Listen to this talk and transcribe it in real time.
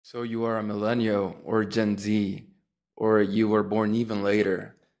So you are a millennial or Gen Z, or you were born even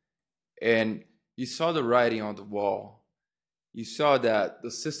later, and you saw the writing on the wall. You saw that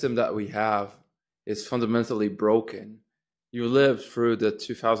the system that we have is fundamentally broken. You lived through the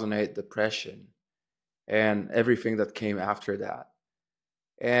 2008 depression and everything that came after that.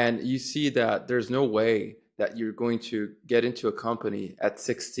 And you see that there's no way that you're going to get into a company at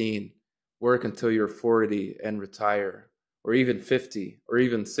 16, work until you're 40 and retire, or even 50, or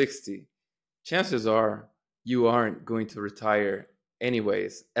even 60. Chances are you aren't going to retire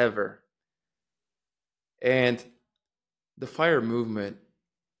anyways, ever. And the fire movement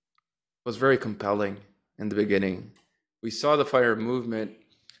was very compelling in the beginning. We saw the fire movement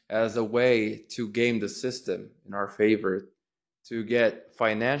as a way to game the system in our favor, to get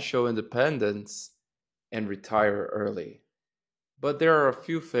financial independence and retire early. But there are a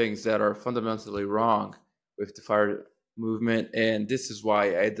few things that are fundamentally wrong with the fire movement, and this is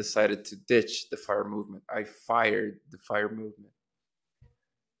why I decided to ditch the fire movement. I fired the fire movement.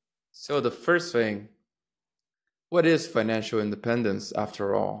 So, the first thing, what is financial independence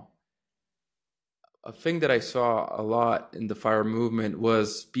after all? A thing that I saw a lot in the fire movement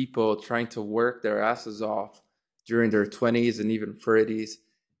was people trying to work their asses off during their 20s and even 30s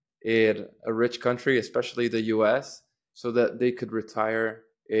in a rich country, especially the US, so that they could retire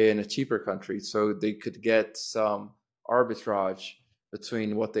in a cheaper country, so they could get some arbitrage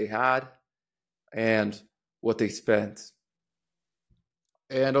between what they had and what they spent.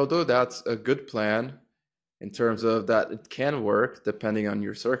 And although that's a good plan in terms of that it can work depending on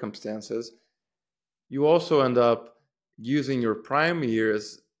your circumstances, you also end up using your prime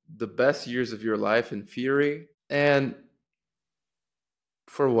years, the best years of your life in theory, and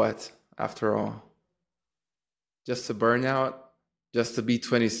for what, after all? Just to burn out? Just to be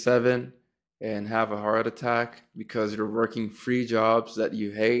 27 and have a heart attack because you're working three jobs that you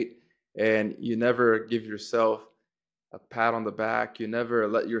hate and you never give yourself a pat on the back. You never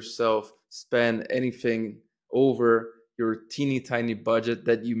let yourself spend anything over your teeny tiny budget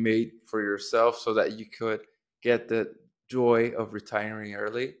that you made for yourself so that you could get the joy of retiring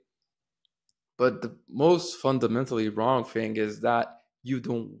early. But the most fundamentally wrong thing is that you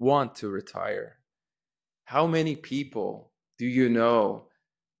don't want to retire. How many people do you know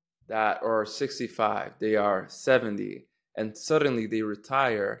that are 65, they are 70, and suddenly they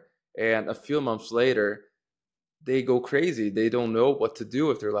retire, and a few months later, they go crazy. They don't know what to do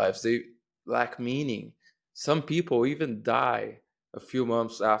with their lives. They lack meaning. Some people even die a few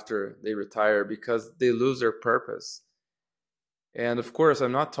months after they retire because they lose their purpose. And of course,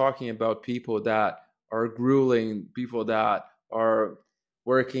 I'm not talking about people that are grueling, people that are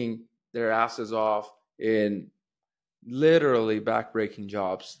working their asses off in literally backbreaking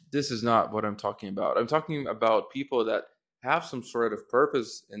jobs. This is not what I'm talking about. I'm talking about people that have some sort of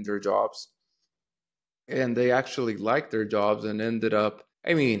purpose in their jobs and they actually like their jobs and ended up,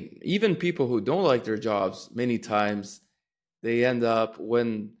 I mean, even people who don't like their jobs, many times they end up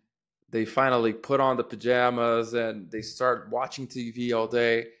when they finally put on the pajamas and they start watching TV all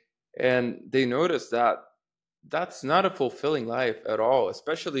day and they notice that that's not a fulfilling life at all,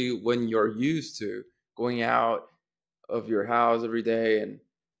 especially when you're used to going out of your house every day and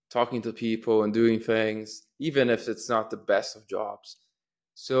talking to people and doing things, even if it's not the best of jobs.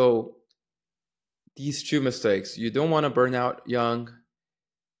 So these two mistakes, you don't want to burn out young,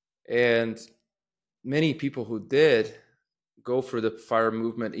 and many people who did go for the fire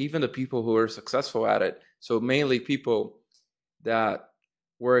movement, even the people who were successful at it. So mainly people that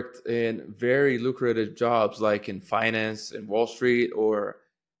worked in very lucrative jobs like in finance in Wall Street, or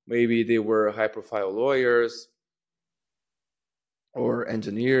maybe they were high profile lawyers or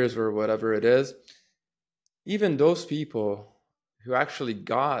engineers or whatever it is. Even those people who actually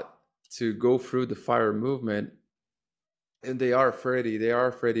got to go through the fire movement and they are 30, they are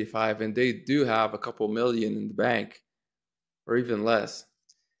 35, and they do have a couple million in the bank or even less.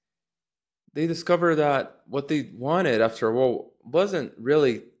 They discover that what they wanted after a while wasn't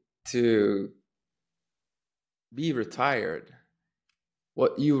really to be retired.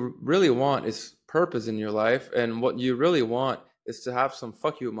 What you really want is purpose in your life, and what you really want is to have some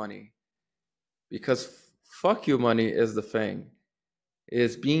fuck you money. Because fuck you money is the thing,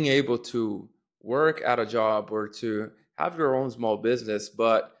 is being able to work at a job or to have your own small business,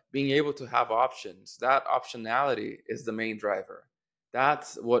 but being able to have options. That optionality is the main driver.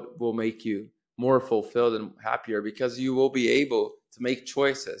 That's what will make you more fulfilled and happier because you will be able to make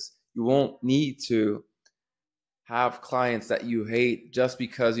choices. You won't need to have clients that you hate just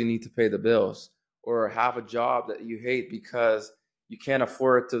because you need to pay the bills, or have a job that you hate because you can't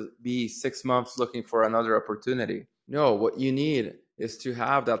afford to be 6 months looking for another opportunity. No, what you need is to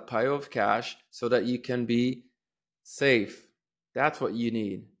have that pile of cash so that you can be safe. That's what you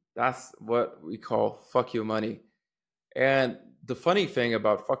need. That's what we call fuck you money. And the funny thing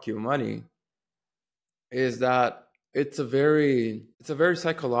about fuck you money is that it's a very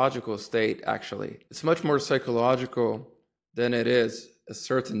psychological state. Actually, it's much more psychological than it is a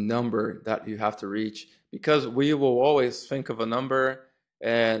certain number that you have to reach, because we will always think of a number.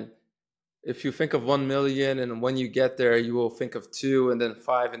 And if you think of 1 million, and when you get there you will think of 2 and then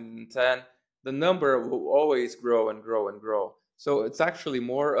 5 and 10, the number will always grow and grow and grow. So it's actually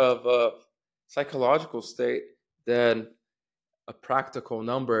more of a psychological state than a practical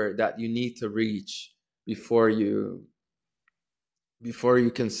number that you need to reach before you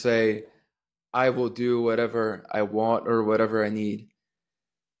can say, I will do whatever I want or whatever I need.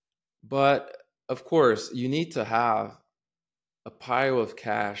 But of course, you need to have a pile of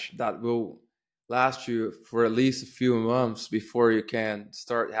cash that will last you for at least a few months before you can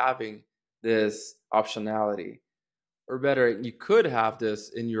start having this optionality. Or better, you could have this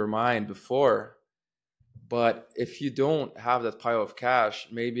in your mind before, but if you don't have that pile of cash,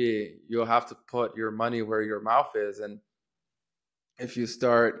 maybe you'll have to put your money where your mouth is. And if you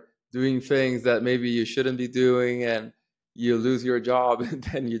start doing things that maybe you shouldn't be doing and you lose your job, and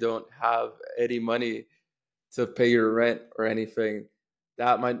then you don't have any money to pay your rent or anything,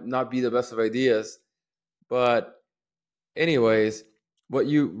 that might not be the best of ideas. But anyways, what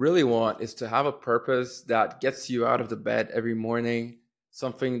you really want is to have a purpose that gets you out of the bed every morning,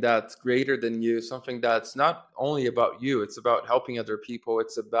 something that's greater than you, something that's not only about you, it's about helping other people,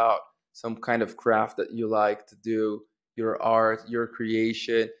 it's about some kind of craft that you like to do, your art, your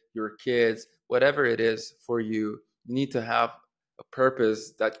creation, your kids, whatever it is for you. You need to have a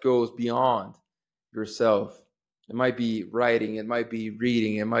purpose that goes beyond yourself. It might be writing, it might be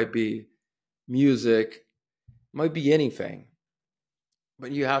reading, it might be music, it might be anything.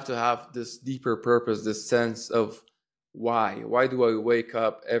 But you have to have this deeper purpose, this sense of why. Why do I wake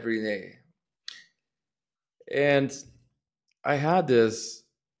up every day? And I had this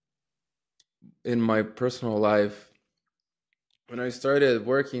in my personal life when I started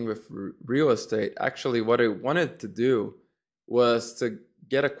working with real estate. Actually, what I wanted to do was to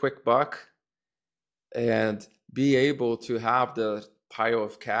get a quick buck and be able to have the pile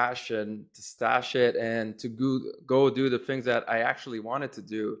of cash and to stash it and to go do the things that I actually wanted to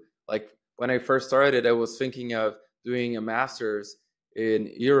do. Like when I first started, I was thinking of doing a master's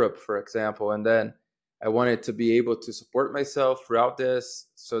in Europe, for example, and then I wanted to be able to support myself throughout this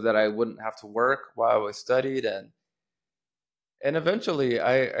so that I wouldn't have to work while I studied. And eventually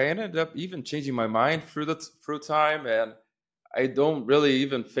I ended up even changing my mind through time, and I don't really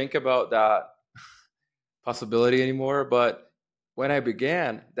even think about that possibility anymore. But when I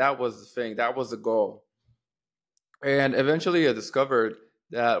began, that was the thing, that was the goal. And eventually I discovered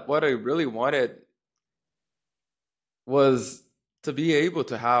that what I really wanted was to be able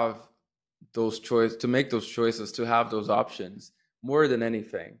to have those choices, to make those choices, to have those options more than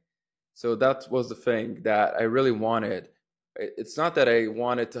anything. So that was the thing that I really wanted. It's not that I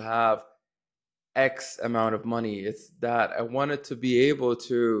wanted to have X amount of money, it's that I wanted to be able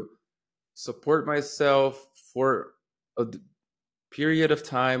to support myself for a period of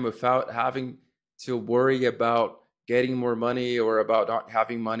time without having to worry about getting more money or about not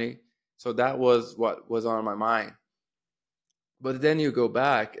having money. So that was what was on my mind. But then you go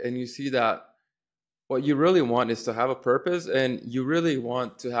back and you see that what you really want is to have a purpose, and you really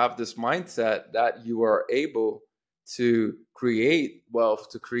want to have this mindset that you are able to create wealth,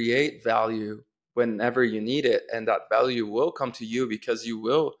 to create value whenever you need it. And that value will come to you because you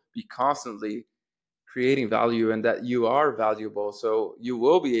will be constantly creating value, and that you are valuable. So you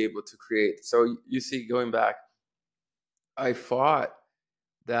will be able to create. So you see, going back, I thought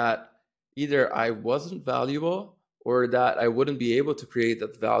that either I wasn't valuable or that I wouldn't be able to create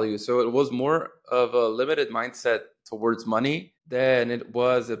that value. So it was more of a limited mindset towards money than it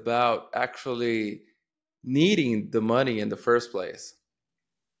was about actually needing the money in the first place.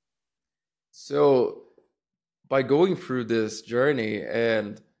 So by going through this journey,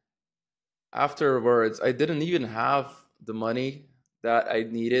 and afterwards, I didn't even have the money that I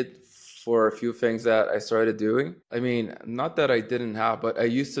needed for a few things that I started doing. I mean, not that I didn't have, but I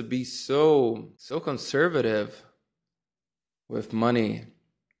used to be so conservative with money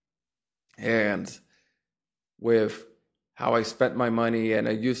and with how I spent my money, and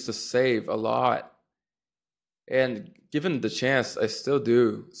I used to save a lot. And given the chance, I still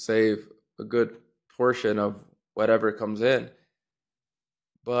do save a good portion of whatever comes in.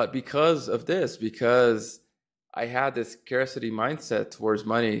 But because of this, because I had this scarcity mindset towards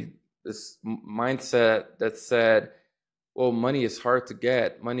money, this mindset that said, well, money is hard to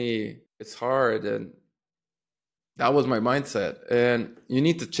get. Money, it's hard. And that was my mindset. And you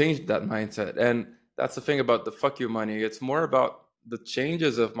need to change that mindset. And that's the thing about the fuck you money. It's more about the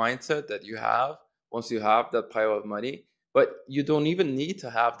changes of mindset that you have once you have that pile of money. But you don't even need to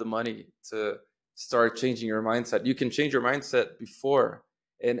have the money to start changing your mindset. You can change your mindset before.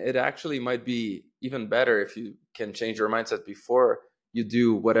 And it actually might be even better if you can change your mindset before you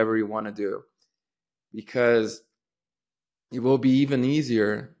do whatever you want to do, because it will be even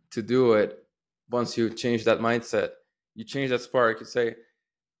easier to do it once you change that mindset. You change that spark. You say,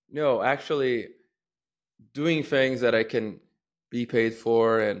 no, actually, doing things that I can be paid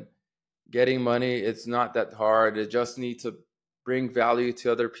for and getting money, it's not that hard. I just need to bring value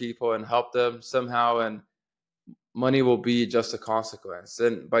to other people and help them somehow, and money will be just a consequence.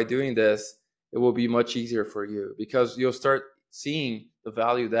 And by doing this, it will be much easier for you because you'll start seeing the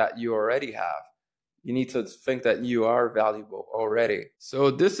value that you already have. You need to think that you are valuable already.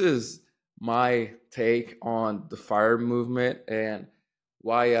 So this is my take on the fire movement and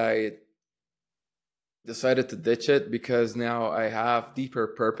why I decided to ditch it, because now I have deeper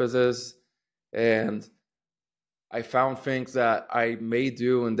purposes and I found things that I may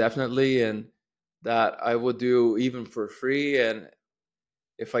do indefinitely and that I would do even for free. And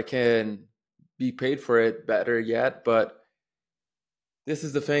if I can be paid for it, better yet. But this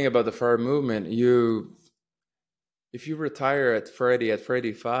is the thing about the fire movement. If you retire at 30, at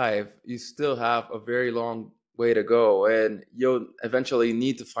 35, you still have a very long way to go. And you'll eventually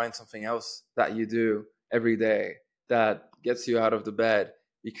need to find something else that you do every day that gets you out of the bed.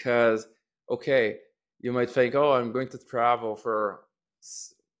 Because, okay, you might think, oh, I'm going to travel for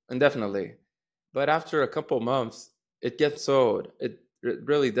indefinitely. But after a couple months, it gets old. It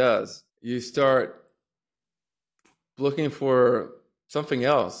really does. You start looking for something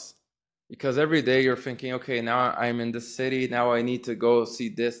else, because every day you're thinking, okay, now I'm in this city, now I need to go see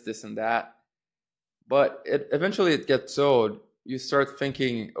this and that. But eventually it gets old. You start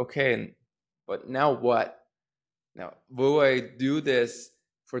thinking, okay, but now what? Now, will I do this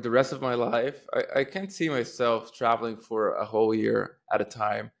for the rest of my life? I can't see myself traveling for a whole year at a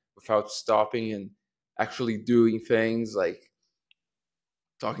time without stopping and actually doing things like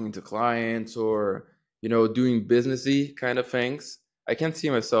talking to clients or doing businessy kind of things. I can't see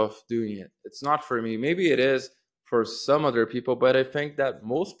myself doing it. It's not for me. Maybe it is for some other people, but I think that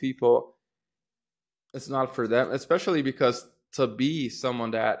most people, it's not for them, especially because to be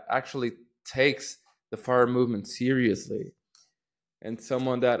someone that actually takes the fire movement seriously and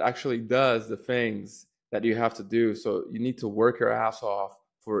someone that actually does the things that you have to do, so you need to work your ass off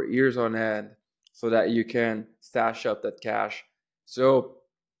for years on end so that you can stash up that cash. So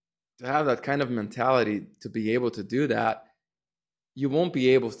to have that kind of mentality, to be able to do that, you won't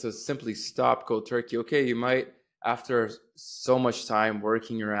be able to simply stop cold turkey. Okay, you might, after so much time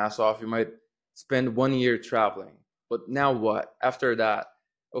working your ass off, you might spend 1 year traveling. But now what? After that,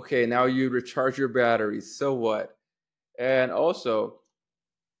 okay, now you recharge your batteries. So what? And also,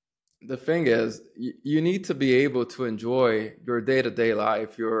 the thing is, you need to be able to enjoy your day to day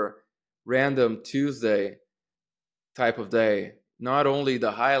life, your random Tuesday type of day, not only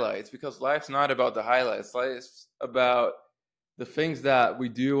the highlights, because life's not about the highlights. Life's about the things that we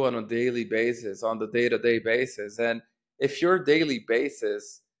do on a daily basis, on the day-to-day basis. And if your daily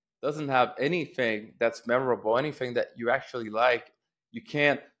basis doesn't have anything that's memorable, anything that you actually like, you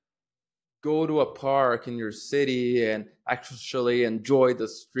can't go to a park in your city and actually enjoy the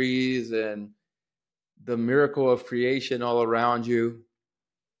trees and the miracle of creation all around you.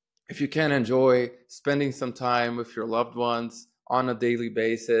 If you can enjoy spending some time with your loved ones on a daily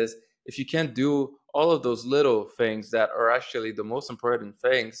basis, if you can't do all of those little things that are actually the most important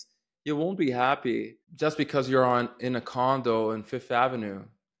things, you won't be happy just because you're on in a condo in Fifth Avenue.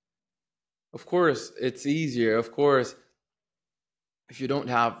 Of course, it's easier. Of course, if you don't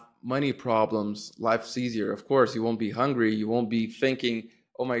have money problems, life's easier. Of course, you won't be hungry. You won't be thinking,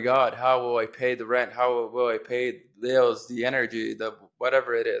 oh my God, how will I pay the rent? How will I pay bills, the energy, the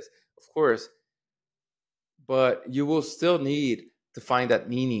whatever it is? Of course, but you will still need to find that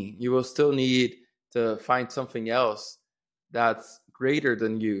meaning. You will still need to find something else that's greater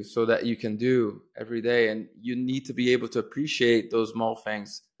than you so that you can do every day. And you need to be able to appreciate those small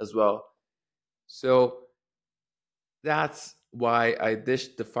things as well. So that's why I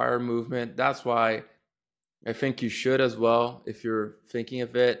dished the fire movement. That's why I think you should as well if you're thinking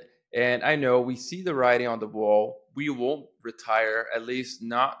of it. And I know we see the writing on the wall. We won't retire, at least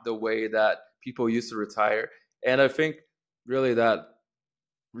not the way that people used to retire. And I think really that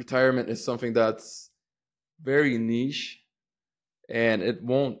retirement is something that's very niche and it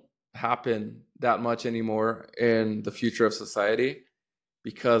won't happen that much anymore in the future of society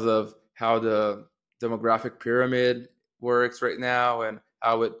because of how the demographic pyramid works right now and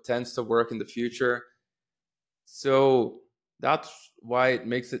how it tends to work in the future. So that's why it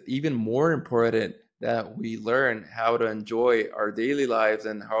makes it even more important that we learn how to enjoy our daily lives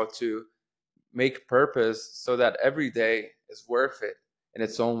and how to make purpose so that every day is worth it in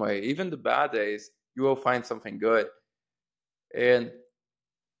its own way. Even the bad days, you will find something good. And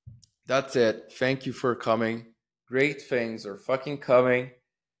that's it. Thank you for coming. Great things are fucking coming.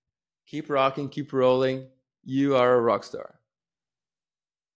 Keep rocking, keep rolling. You are a rock star.